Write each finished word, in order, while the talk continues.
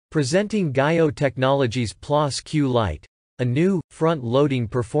Presenting GAIO Technology's PLAS-Q Lite, a new, front-loading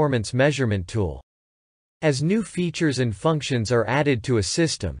performance measurement tool. As new features and functions are added to a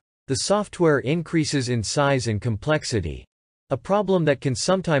system, the software increases in size and complexity, a problem that can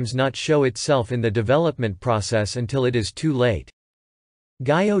sometimes not show itself in the development process until it is too late.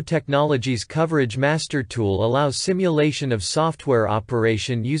 GAIO Technology's Coverage Master tool allows simulation of software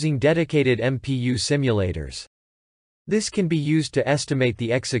operation using dedicated MPU simulators. This can be used to estimate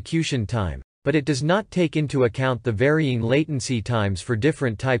the execution time, but it does not take into account the varying latency times for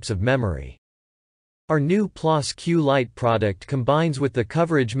different types of memory. Our new PLAS-Q Lite product combines with the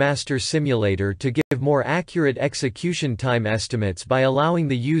Coverage Master simulator to give more accurate execution time estimates by allowing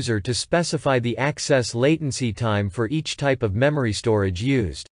the user to specify the access latency time for each type of memory storage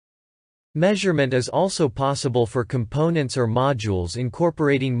used. Measurement is also possible for components or modules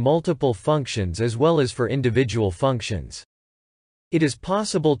incorporating multiple functions as well as for individual functions. It is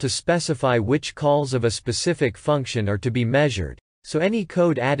possible to specify which calls of a specific function are to be measured, so any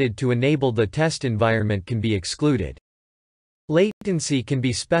code added to enable the test environment can be excluded. Latency can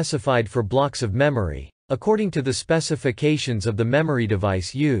be specified for blocks of memory, according to the specifications of the memory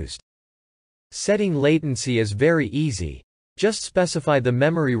device used. Setting latency is very easy. Just specify the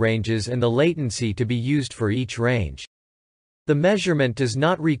memory ranges and the latency to be used for each range. The measurement does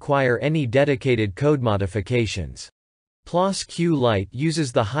not require any dedicated code modifications. PLAS-Q Lite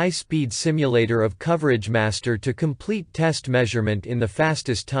uses the high-speed simulator of Coverage Master to complete test measurement in the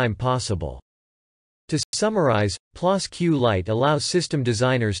fastest time possible. To summarize, PLAS-Q Lite allows system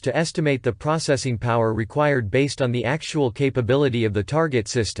designers to estimate the processing power required based on the actual capability of the target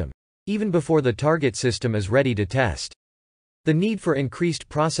system, even before the target system is ready to test. The need for increased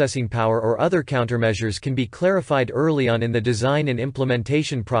processing power or other countermeasures can be clarified early on in the design and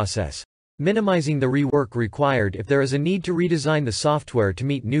implementation process, minimizing the rework required if there is a need to redesign the software to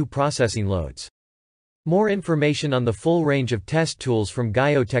meet new processing loads. More information on the full range of test tools from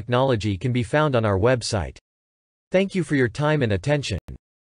GAIO Technology can be found on our website. Thank you for your time and attention.